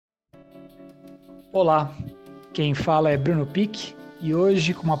Olá, quem fala é Bruno Pique e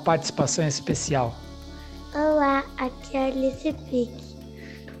hoje com uma participação especial. Olá, aqui é Alice Pique.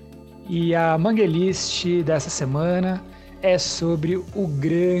 E a Manguelist dessa semana é sobre o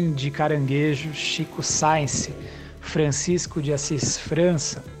grande caranguejo Chico Science, Francisco de Assis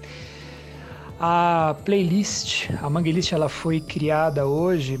França. A playlist, a Manguelist, ela foi criada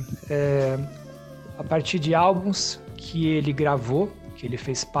hoje a partir de álbuns que ele gravou, que ele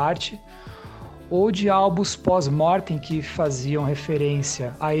fez parte, ou de álbuns pós-mortem que faziam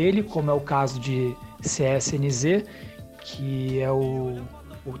referência a ele, como é o caso de CSNZ, que é o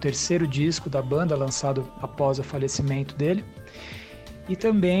terceiro disco da banda, lançado após o falecimento dele. E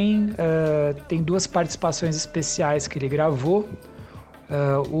também tem duas participações especiais que ele gravou,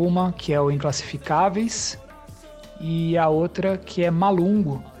 uma que é o Inclassificáveis e a outra que é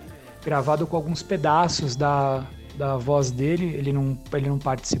Malungo, gravado com alguns pedaços da voz dele. Ele não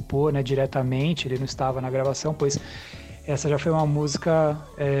participou, né, diretamente, ele não estava na gravação, pois essa já foi uma música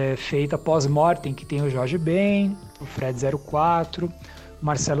feita pós-mortem, que tem o Jorge Ben, o Fred 04, o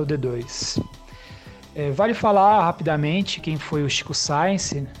Marcelo D2. Vale falar rapidamente quem foi o Chico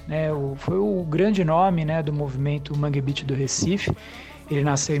Science, né? Foi o grande nome, né, do movimento Mangue Beat do Recife. Ele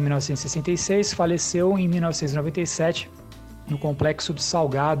nasceu em 1966, faleceu em 1997 no Complexo do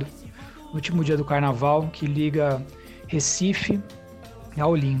Salgado, no último dia do carnaval, que liga Recife a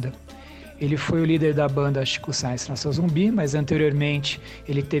Olinda. Ele foi o líder da banda Chico Science Nação Zumbi, mas anteriormente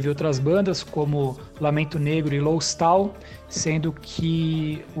ele teve outras bandas como Lamento Negro e Lowstall, sendo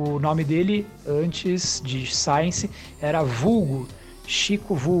que o nome dele antes de Science era Vulgo,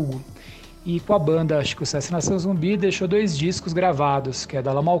 Chico Vulgo. E com a banda Chico Science Nação Zumbi deixou 2 discos gravados, que é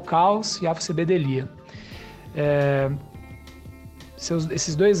da Lama ao Caos e Afro Bedelia.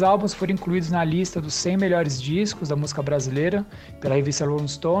 Esses 2 álbuns foram incluídos na lista dos 100 melhores discos da música brasileira pela revista Rolling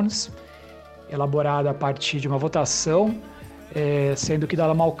Stones, elaborada a partir de uma votação, sendo que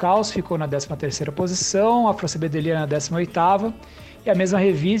Dala Mal Caos ficou na 13ª posição, a Afro Bedelia na 18ª, e a mesma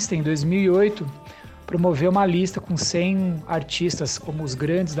revista, em 2008, promoveu uma lista com 100 artistas como os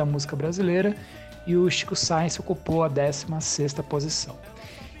grandes da música brasileira, e o Chico Science ocupou a 16ª posição.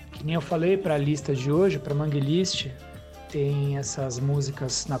 Que nem eu falei, para a lista de hoje, para a Manguelist, tem essas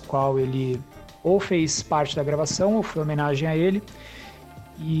músicas na qual ele ou fez parte da gravação ou foi homenagem a ele,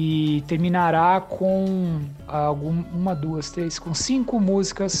 e terminará com com 5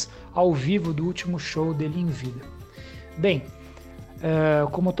 músicas ao vivo do último show dele em vida. Bem,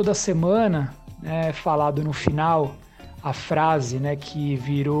 como toda semana, falado no final a frase, né, que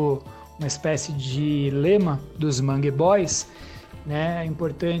virou uma espécie de lema dos Mangue Boys, né, é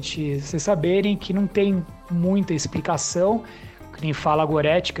importante vocês saberem que não tem muita explicação. Quem fala a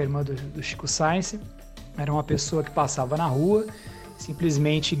Goretti, irmã do Chico Science, era uma pessoa que passava na rua,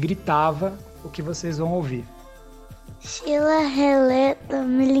 simplesmente gritava o que vocês vão ouvir. Sheila Releta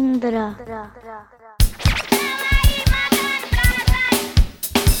Milindra.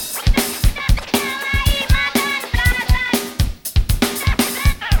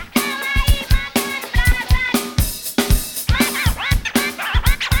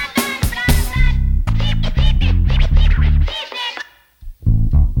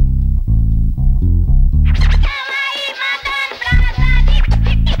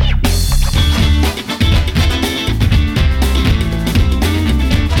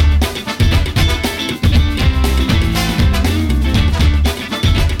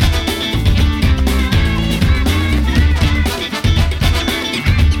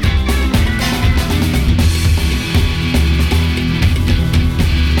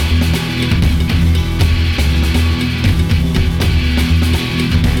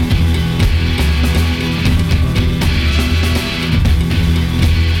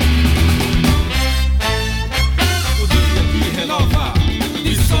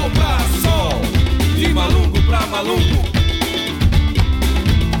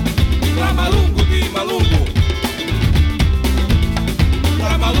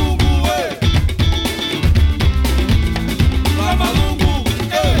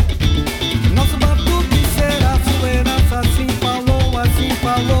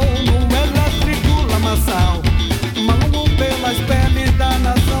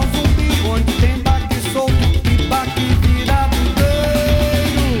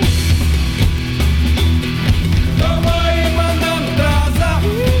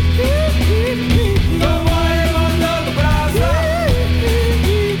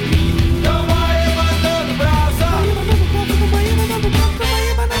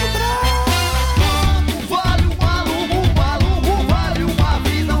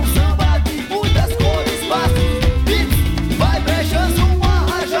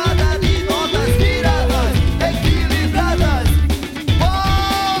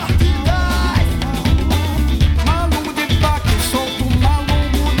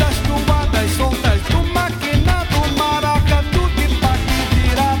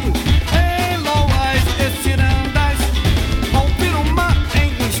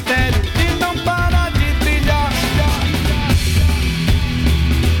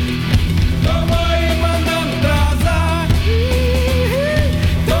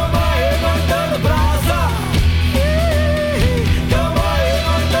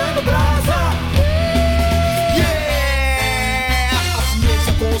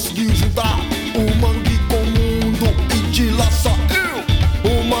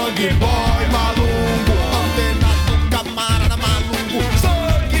 sangue boy malungo, antena do camarada malungo,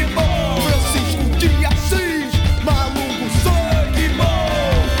 sangue bom, Francisco de Assis, malungo, sangue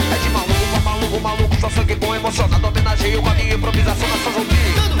bom. É de maluco pra maluco, maluco, só sangue bom, emocionado, homenageio com a minha improvisação na São João.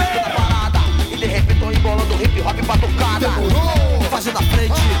 Na parada, e de repente tô embolando hip hop pra tocada. Demorou. Fazendo a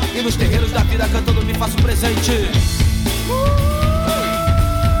frente, e nos terreiros da vida cantando me faço presente.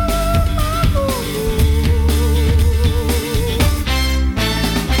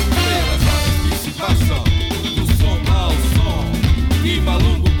 Do som ao som, de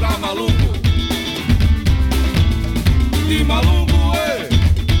malungo pra malungo, de malungo,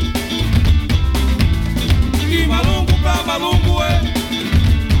 de malungo pra malungo,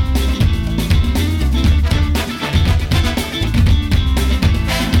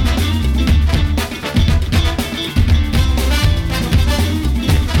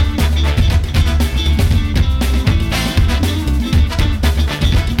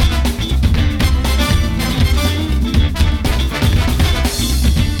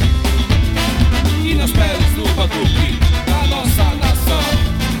 da nossa nação,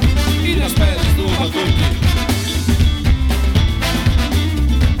 e nas peles do batuque,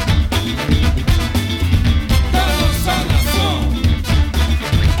 da nossa nação.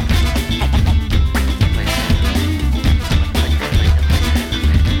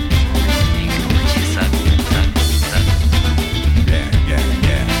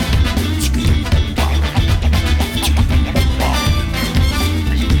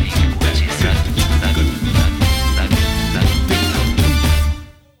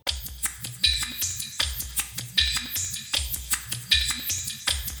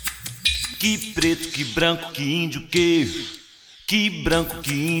 Que preto, que branco, que índio, que branco,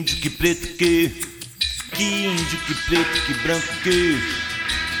 que índio, que preto, que índio, que preto, que branco, que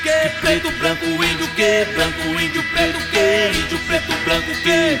preto, branco, índio, que branco, índio, preto, que índio, preto, branco,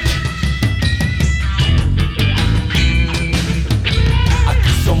 que.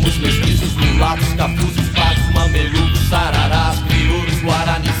 Aqui somos mestiços, mulatos, cafusos, pagos, mamelucos, sararás, crioulos,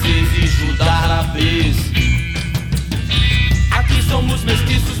 guaranices e judarabês. Aqui somos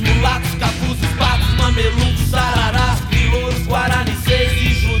mestiços, mulatos, cafusos, pagos, mamelucos, sararás, crioulos, guaranices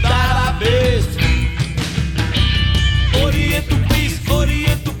e judarabês. Oriento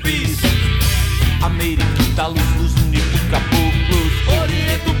pis, americana, luz, único, caboclos.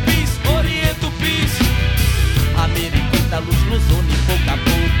 Oriento pis, americana, luz, único,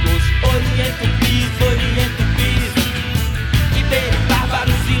 caboclos. Oriento pis, Iberi,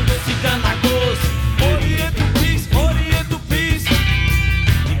 bárbaros, índios, ciganagos. Oriento pis,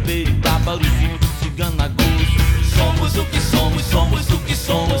 Iberi, bárbaros, índios, ciganagos. Somos o que somos, somos o que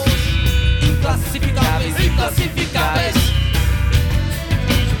somos. Inclassificáveis, inclassificáveis.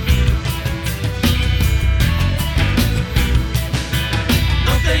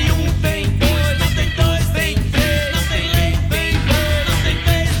 Não tem um, tem dois, não tem dois, tem três. Não tem lei, tem lei, não tem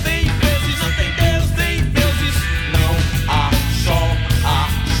vez, tem vezes. Não tem Deus, tem deuses. Não há sol, há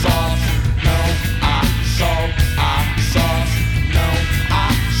sós. Não há sol, há sós. Não há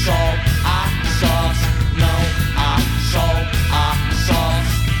sol, há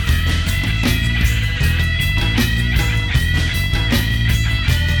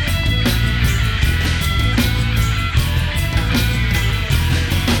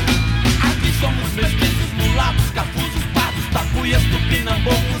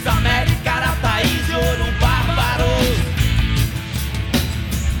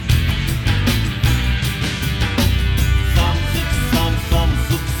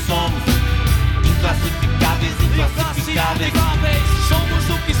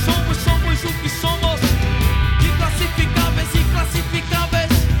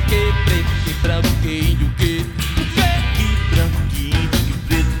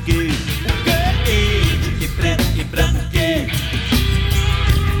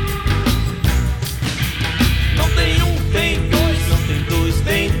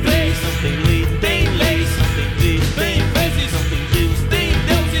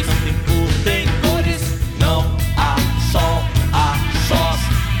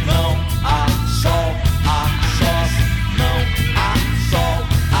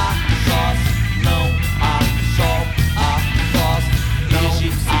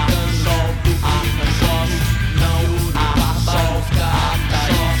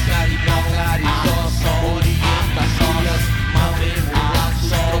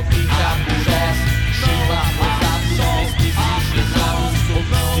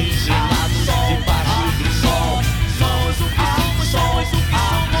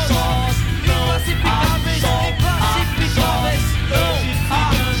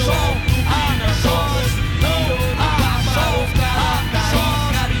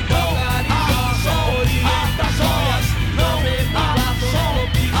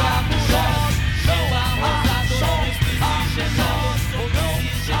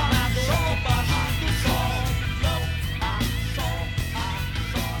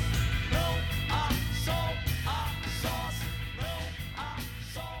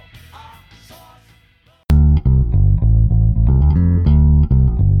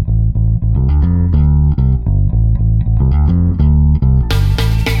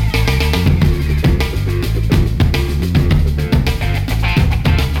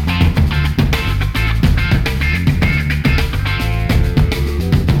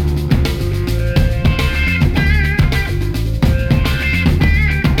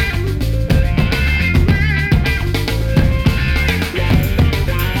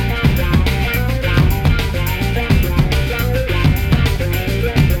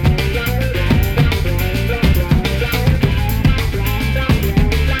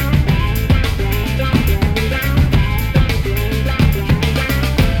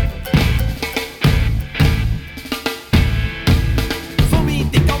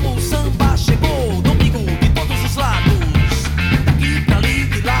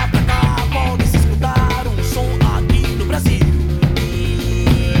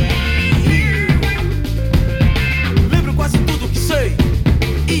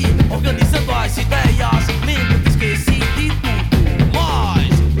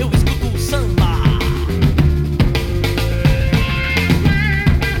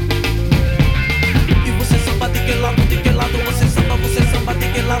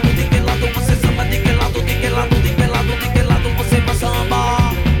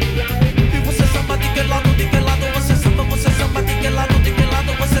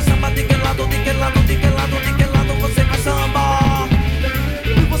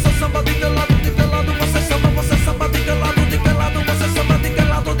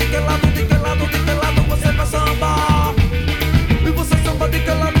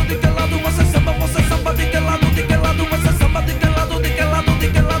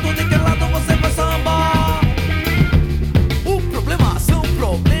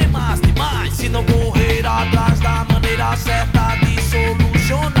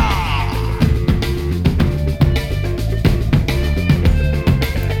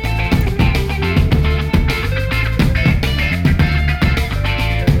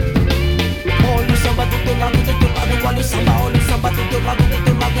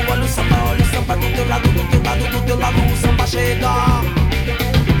samba do teu lado, do teu lado, do teu lado, o samba chega.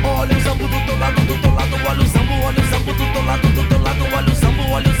 Olha o zambu do teu lado, do teu lado, olha o zambu do teu lado, do teu lado, olha o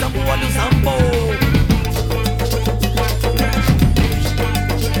zambu, olha o zambu, olha o zambu.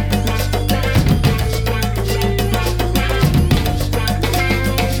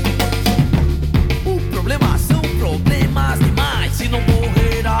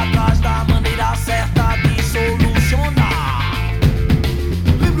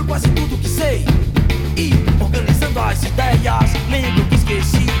 Lembro que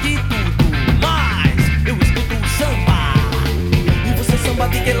esqueci de tudo, mas eu escuto samba. E você samba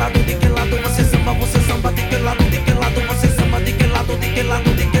de que lado, de que lado? Você samba de que lado, de que lado? Você samba de que lado, de que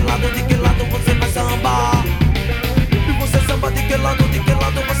lado, de que lado, de que lado você vai sambar? E você samba de que lado, de que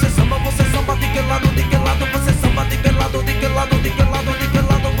lado? Você samba de que lado, de que lado? Você samba de que lado, de que lado, de que lado, de que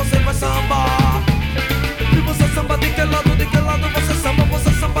lado você vai sambar? E você samba de que lado, de que lado? Você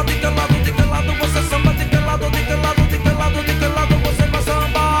samba de que lado, de que lado? Você samba de que lado, de que lado, de que lado, de que lado você vai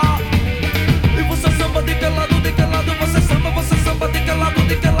sambar? E você samba de que lado, de que lado? Você samba de que lado,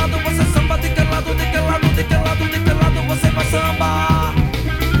 de que lado? Você samba de que lado, de que lado, de que lado, de que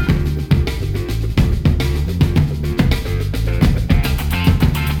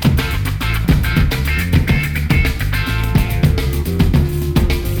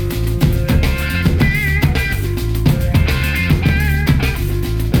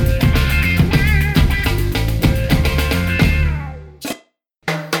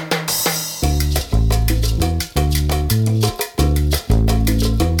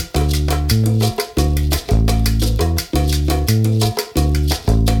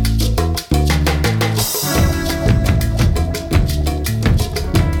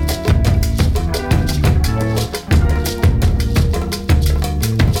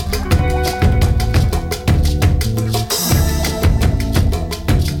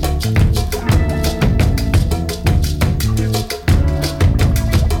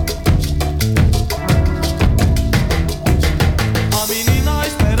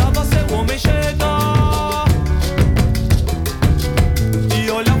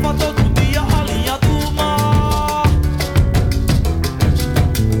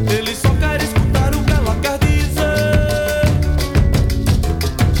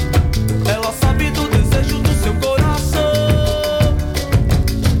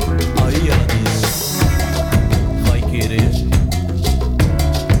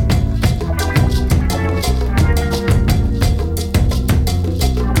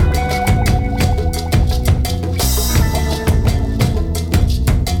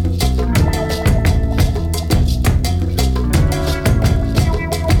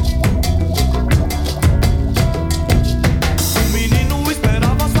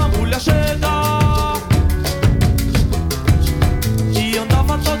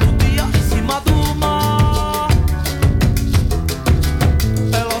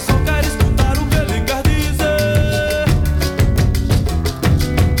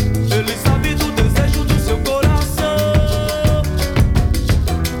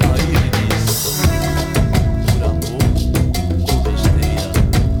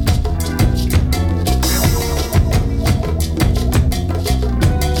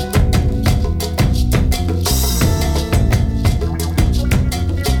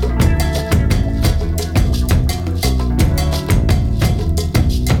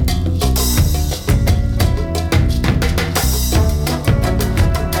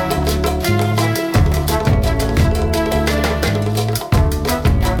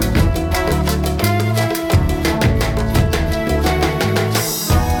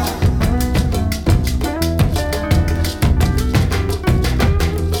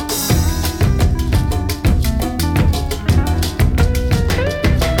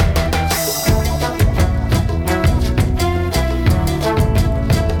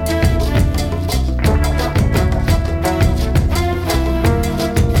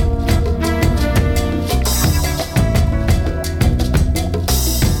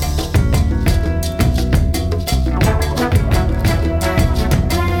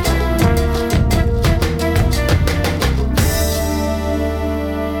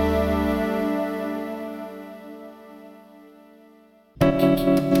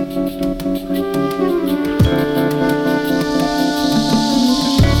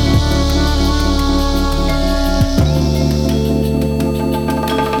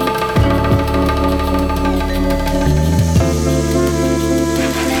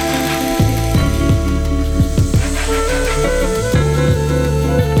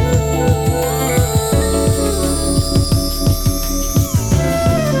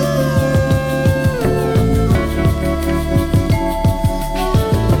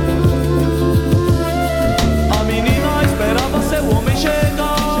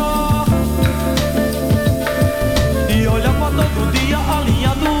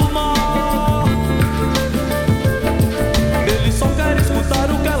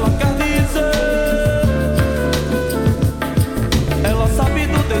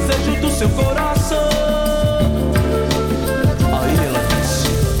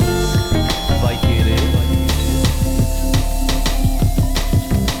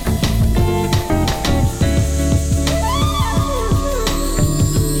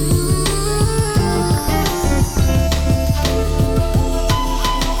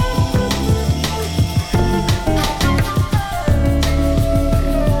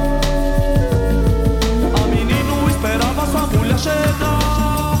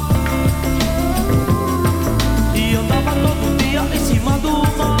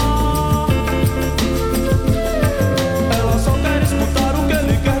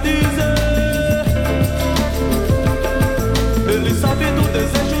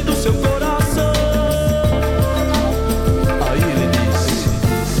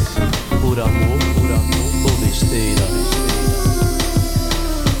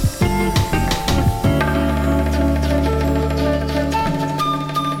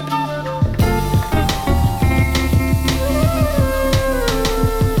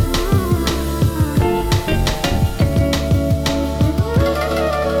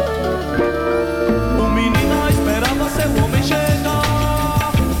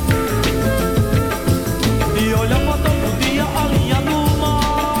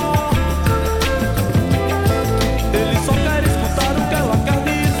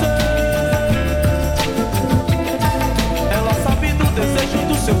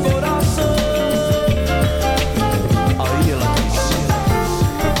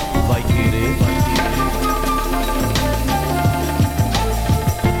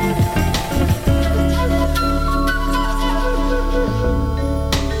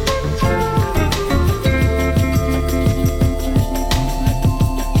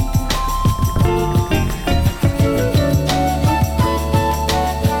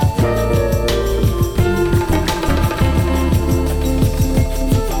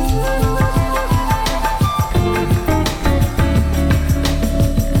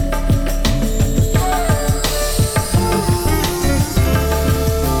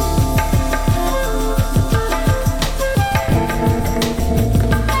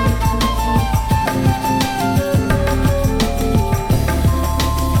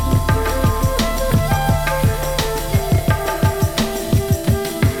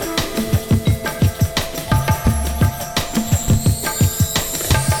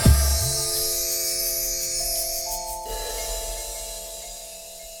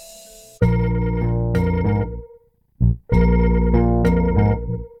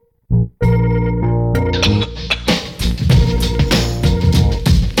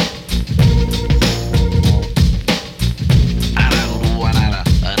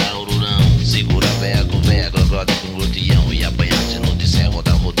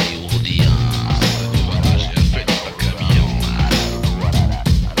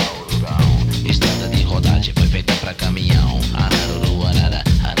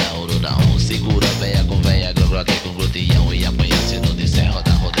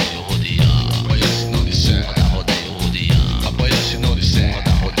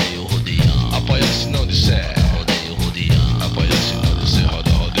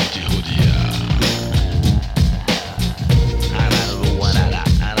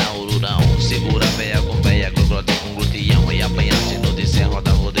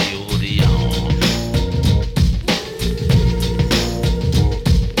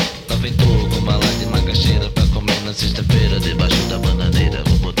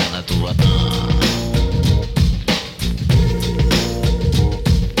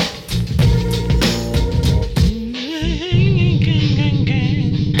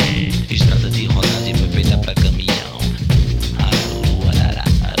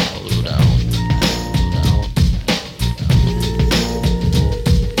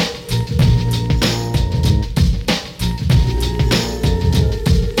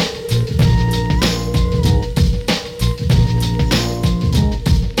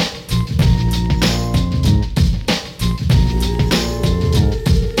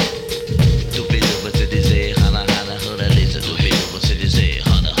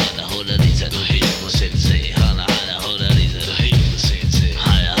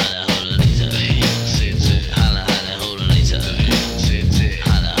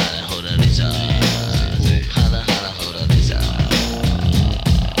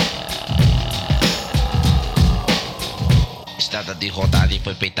estrada de rodada e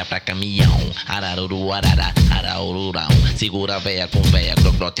foi feita pra caminhão. Araruru, arara, araururão. Segura a véia com véia,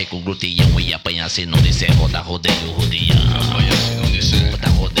 grogrote com glutião. E apanha se não disser, roda, rodeio, rodeão. Apanha se não disser, roda,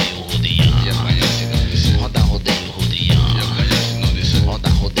 rodeio, rodeão. E apanha se não disser, roda, rodeio, rodeão. E apanha se não disser, roda,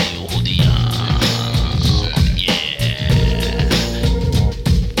 rodeio, rodeão.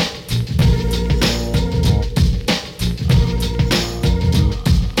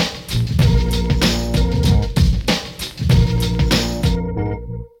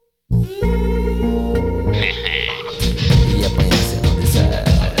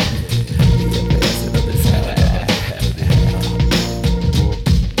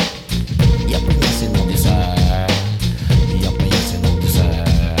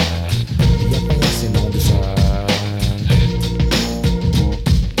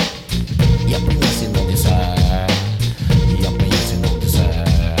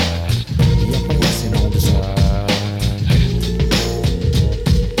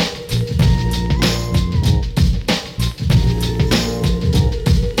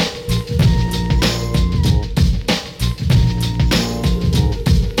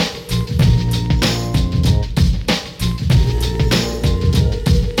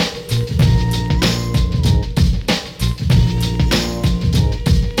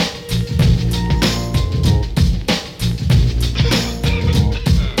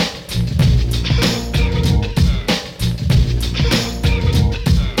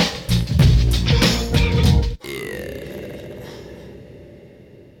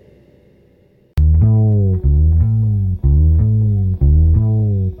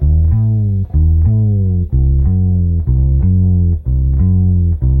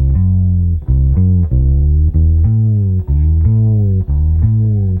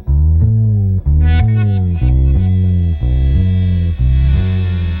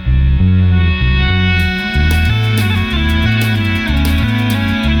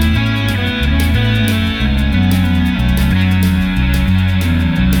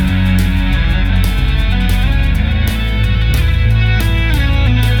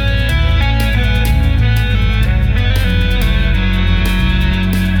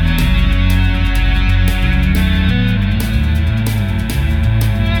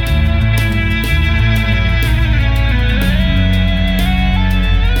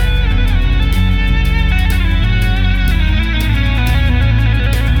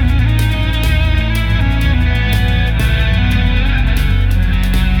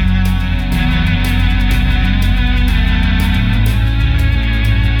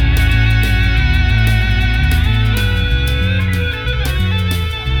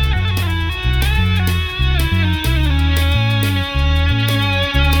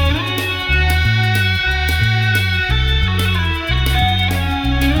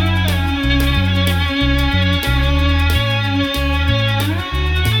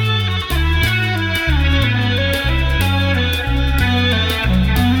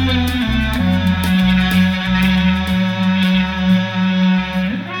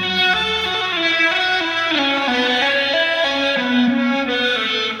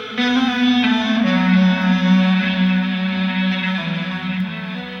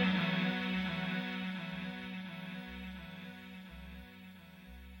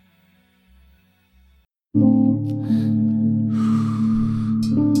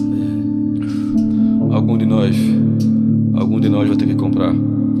 Algum de nós vai ter que comprar.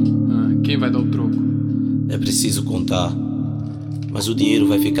 Quem vai dar o troco? É preciso contar, mas o dinheiro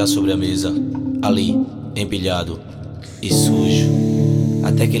vai ficar sobre a mesa, ali, empilhado e sujo,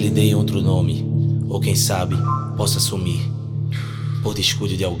 até que lhe deem outro nome, ou quem sabe, possa sumir, por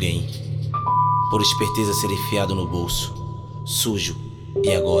descuido de alguém, por esperteza ser enfiado no bolso, sujo,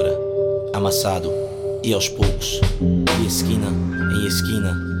 e agora, amassado, e aos poucos, de esquina em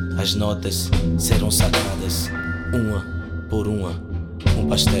esquina, as notas serão sacadas, uma por uma, um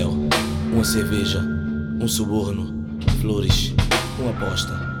pastel, uma cerveja, um suborno, flores, uma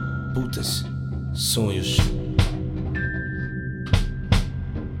aposta, putas, sonhos.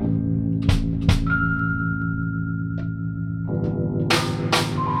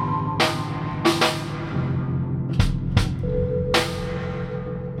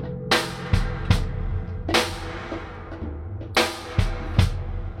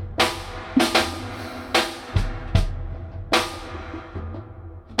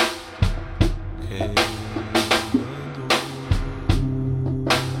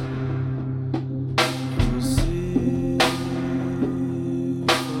 Você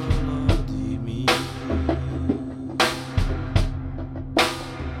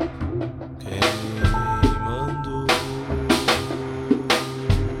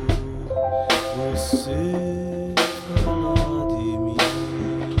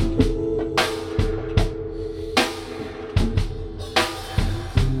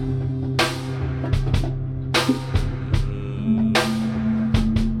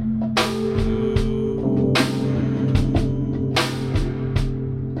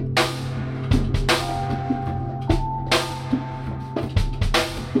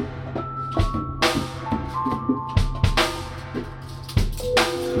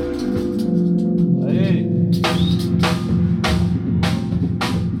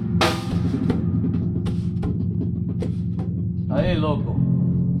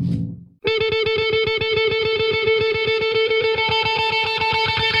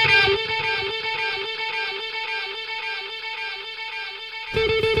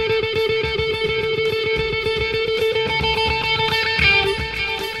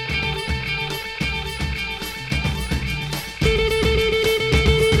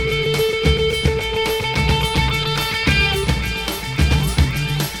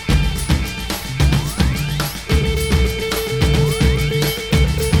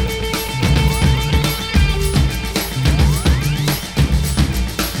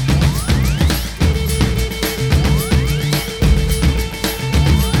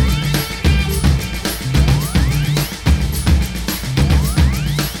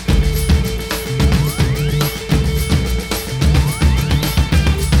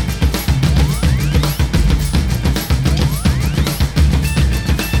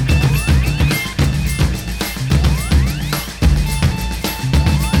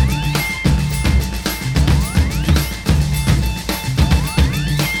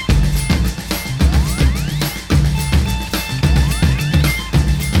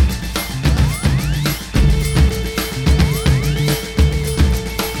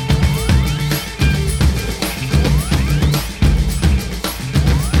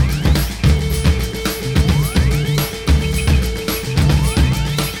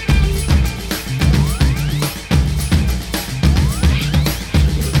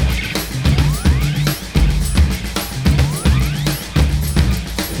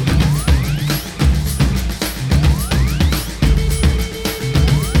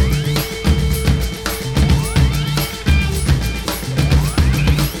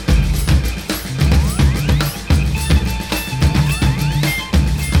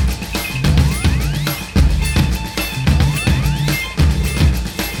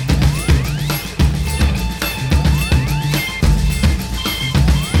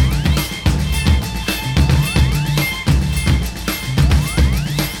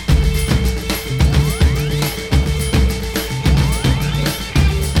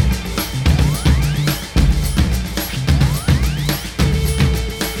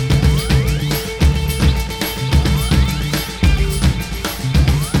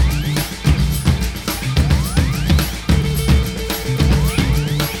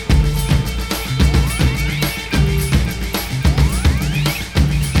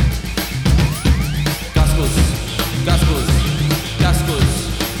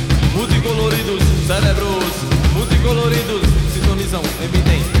Cérebros multicoloridos sintonizam,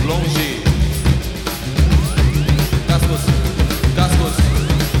 emitem longe. Cascos, cascos,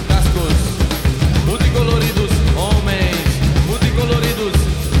 cascos multicoloridos, homens multicoloridos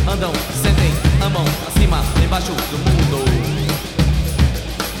andam, sentem, amam, acima, embaixo do mundo.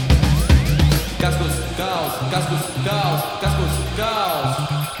 Cascos, caos, cascos, caos, cascos,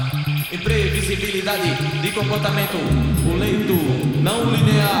 caos. Imprevisibilidade de comportamento. O leito não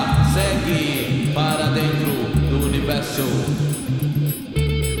linear segue para dentro do universo.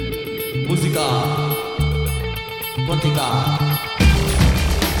 Música quântica.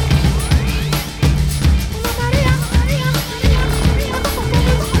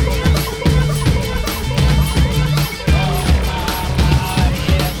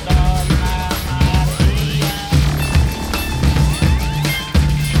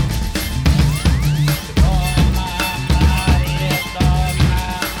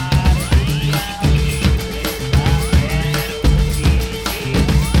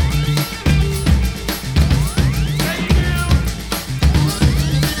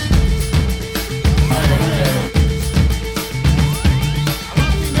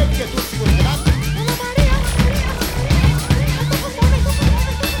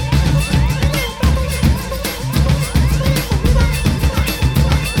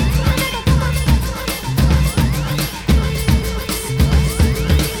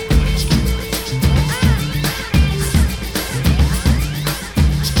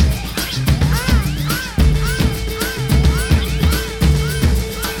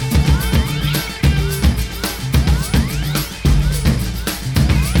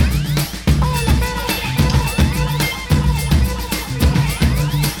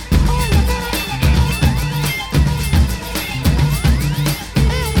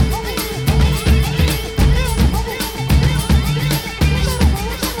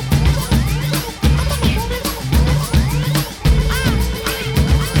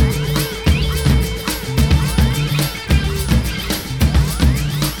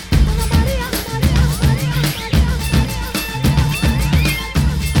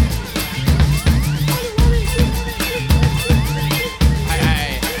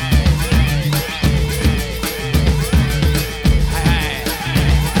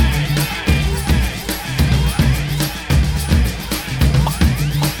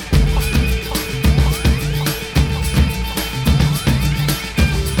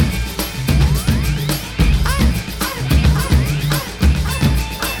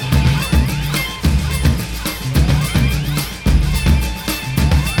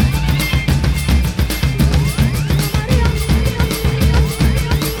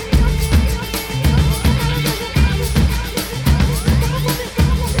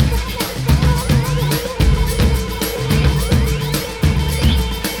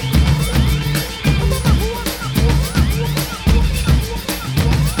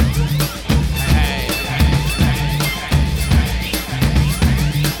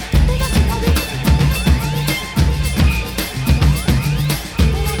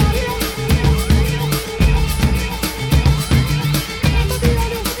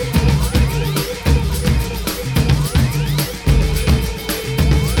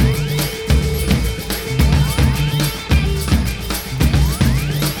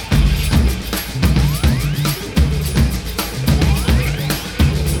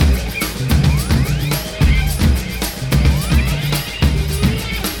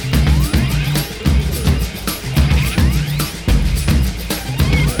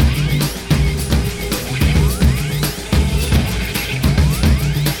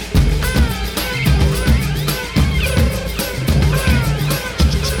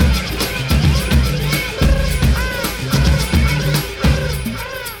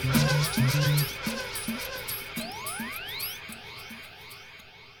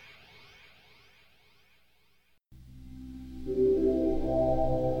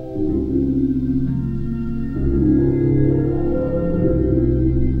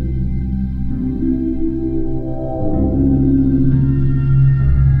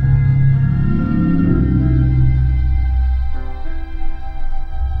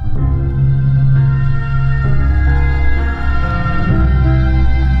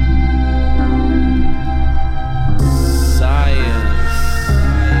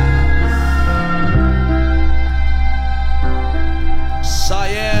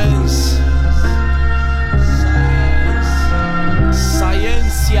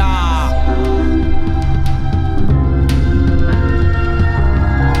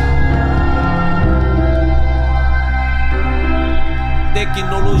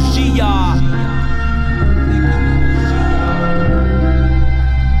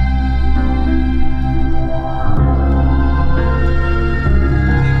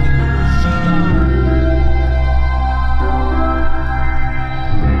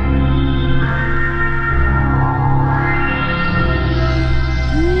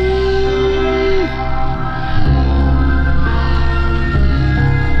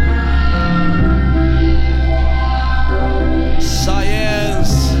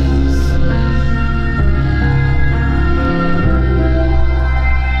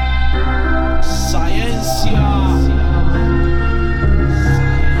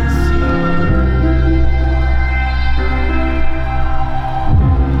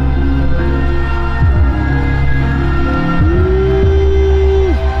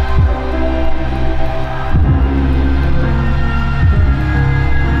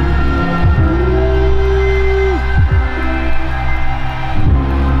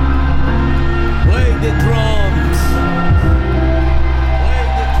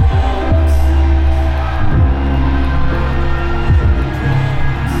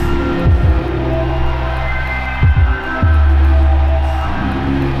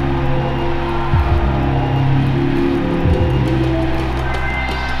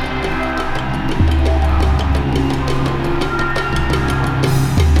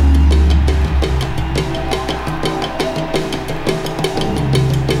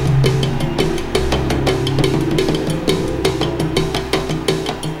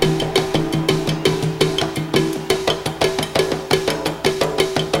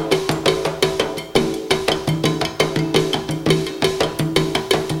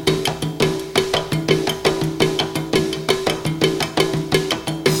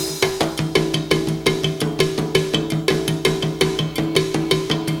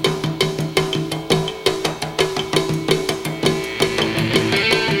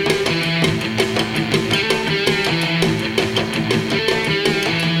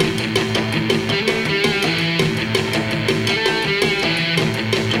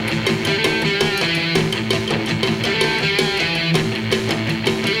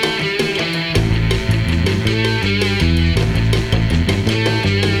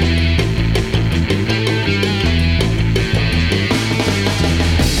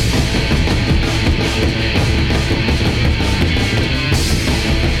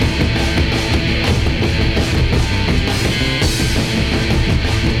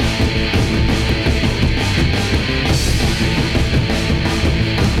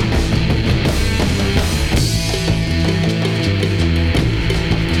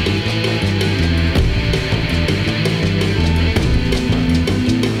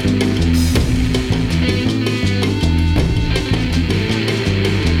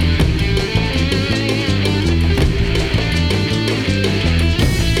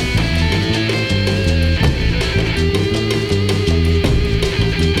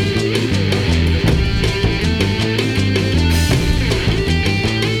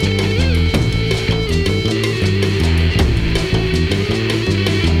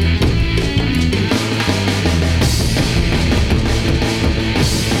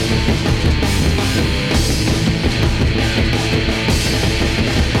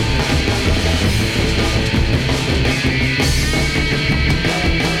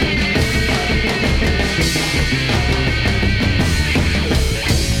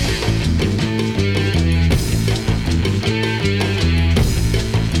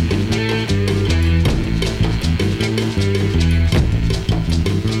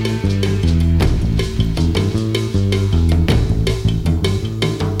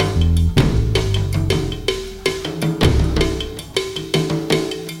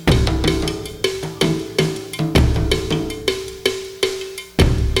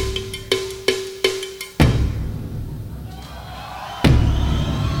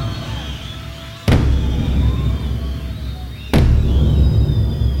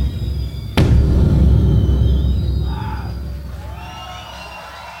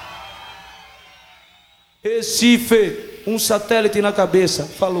 Recife, um satélite na cabeça.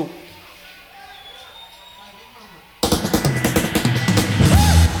 Falou.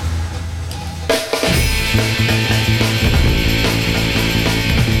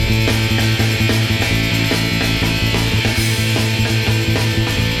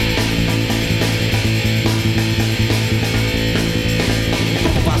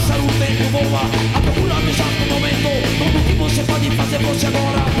 Você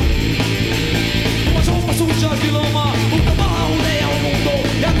agora, umas roupas sujas de lama, o tabarra rodeia o mundo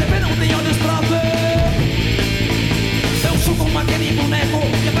e a TV não tem olhos pra ver. Eu sou como aquele boneco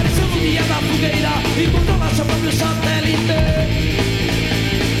que apareceu no dia da fogueira e controla seu próprio satélite,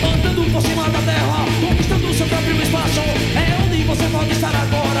 andando por cima da terra, conquistando seu próprio espaço. É onde você pode estar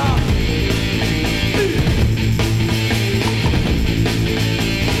agora.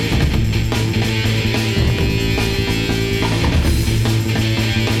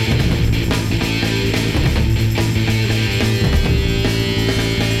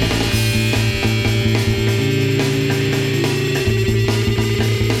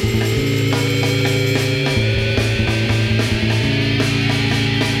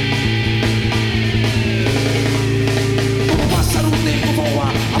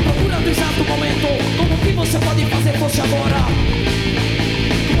 Você pode fazer força agora.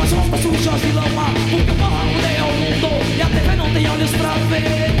 Com as roupas sujas de lama, porque o barra rodeia o mundo e a TV não tem olhos pra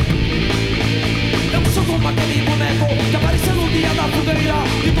ver. Eu sou como aquele boneco que apareceu no dia da fogueira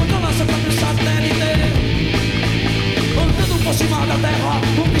e controla seu próprio satélite, andando por cima da terra,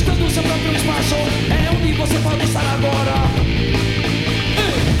 conquistando seu próprio espaço. É onde você pode estar agora.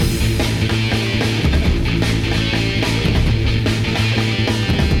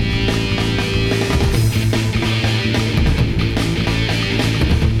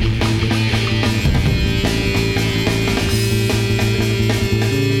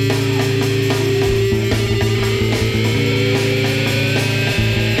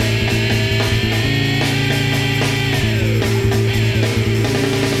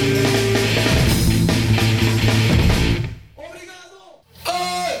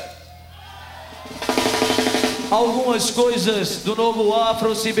 Algumas coisas do novo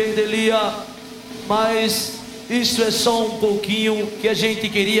Afro Ciberdelia, mas isso é só um pouquinho que a gente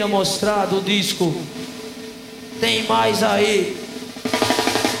queria mostrar do disco. Tem mais aí.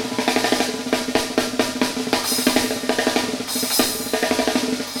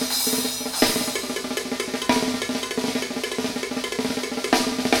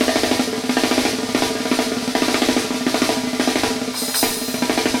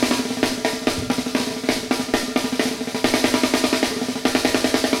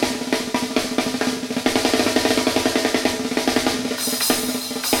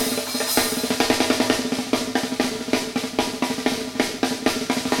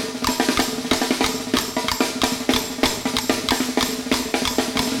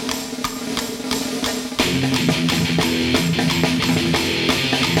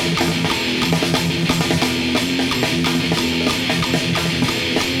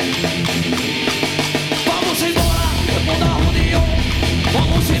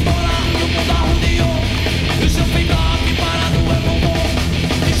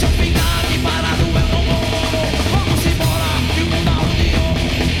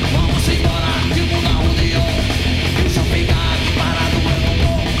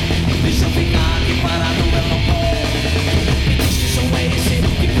 Deixa eu ficar aqui parado, eu não vou.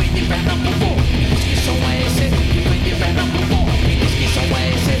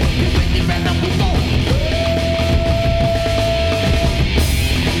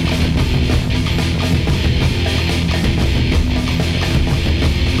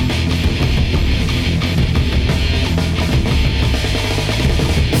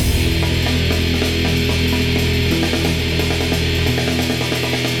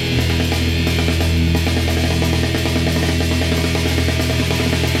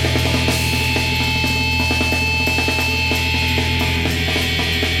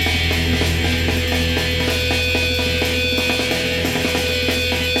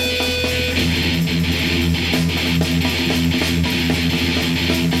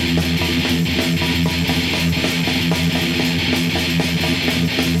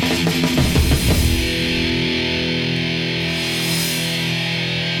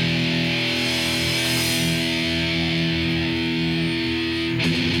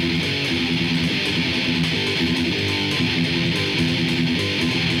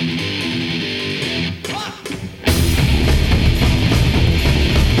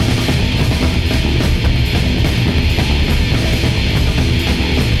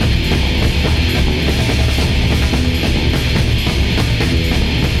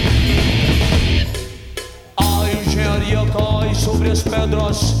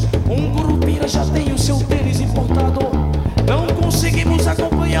 nós. Um curupira já tem o seu tênis importado. Não conseguimos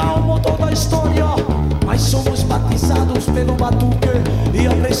acompanhar o motor da história, mas somos batizados pelo batuque e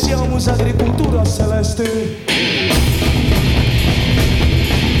apreciamos a agricultura celeste.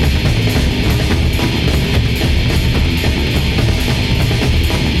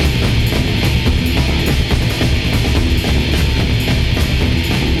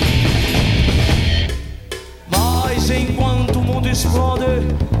 Mas enquanto o mundo explode,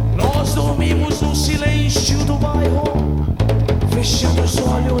 nós dormimos no silêncio do bairro, fechando os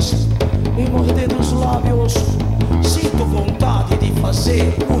olhos e mordendo os lábios. Sinto vontade de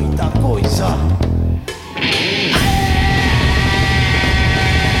fazer muita coisa.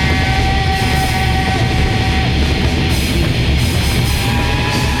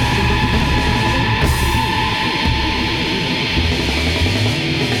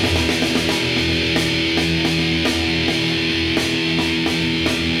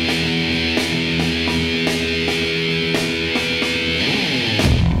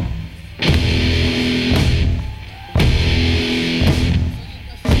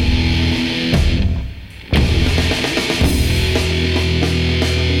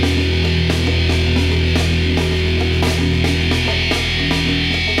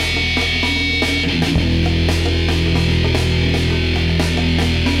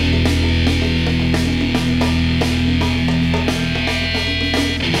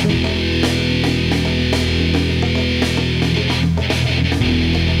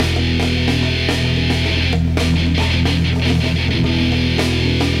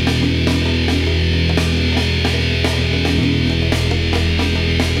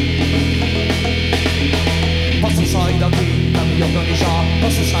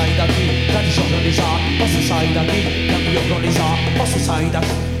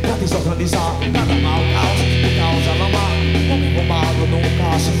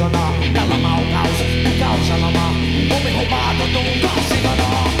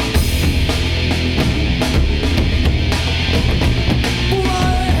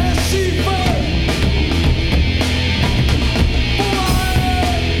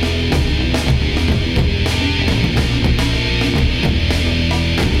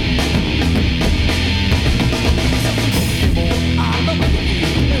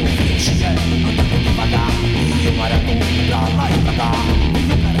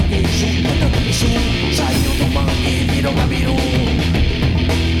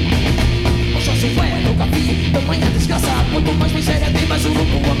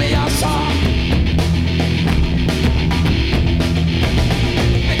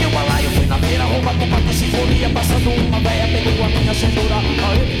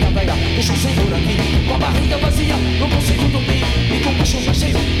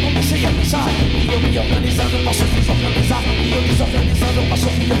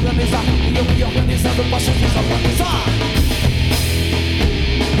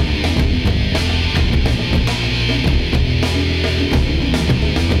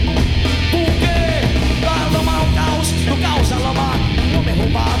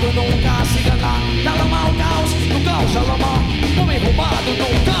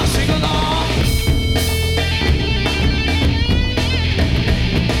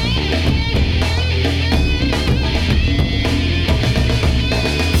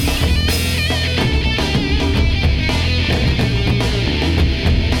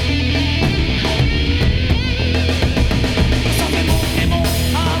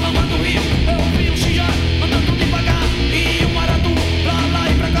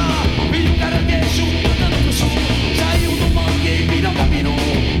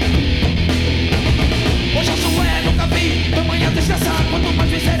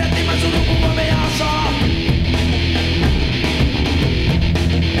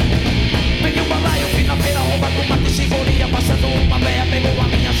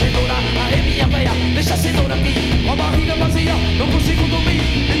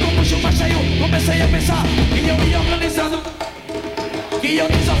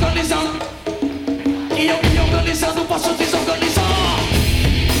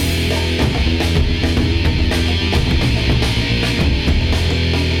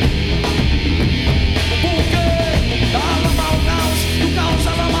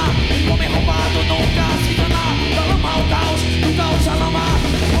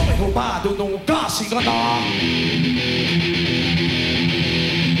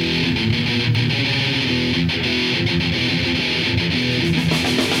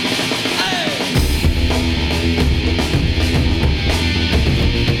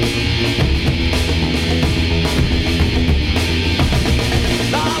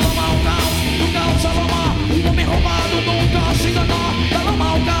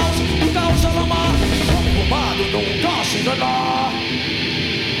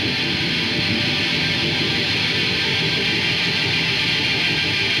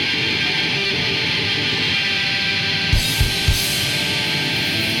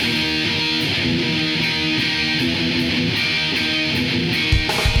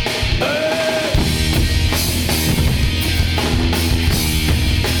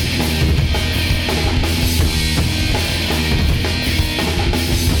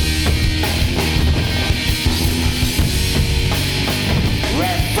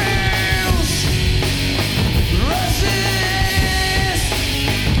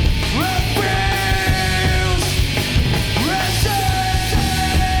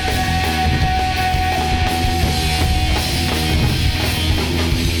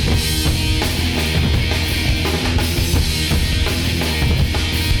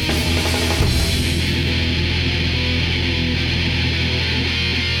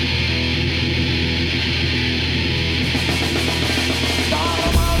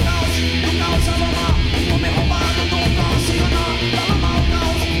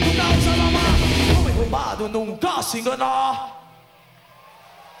 se enganar.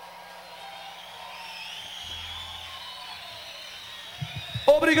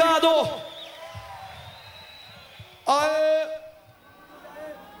 Obrigado. Aê.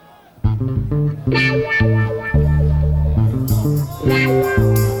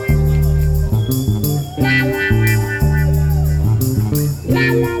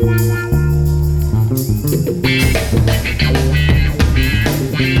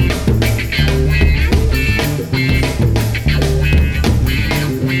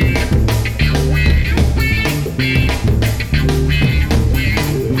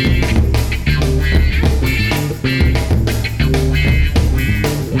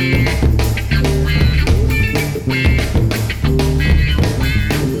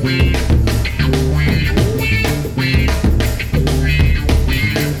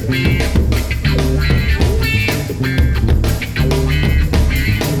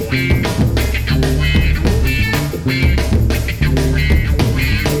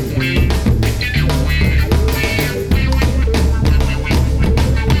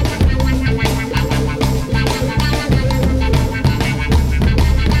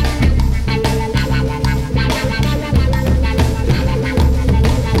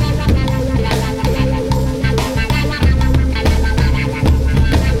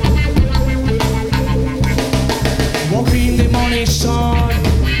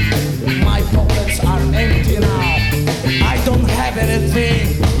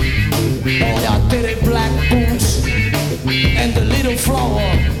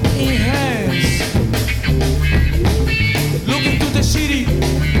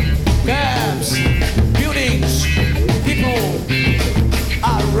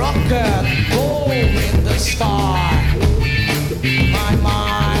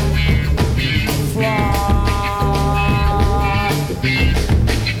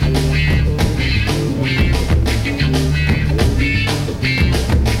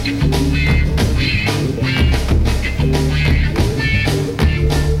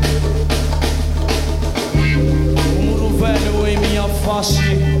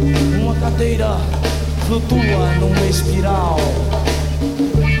 Uma cadeira flutua numa espiral.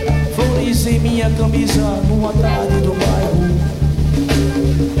 Flores em minha camisa numa tarde do bairro.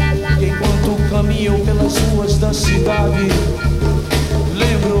 Enquanto caminho pelas ruas da cidade,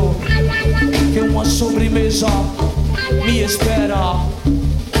 lembro que uma sobremesa me espera.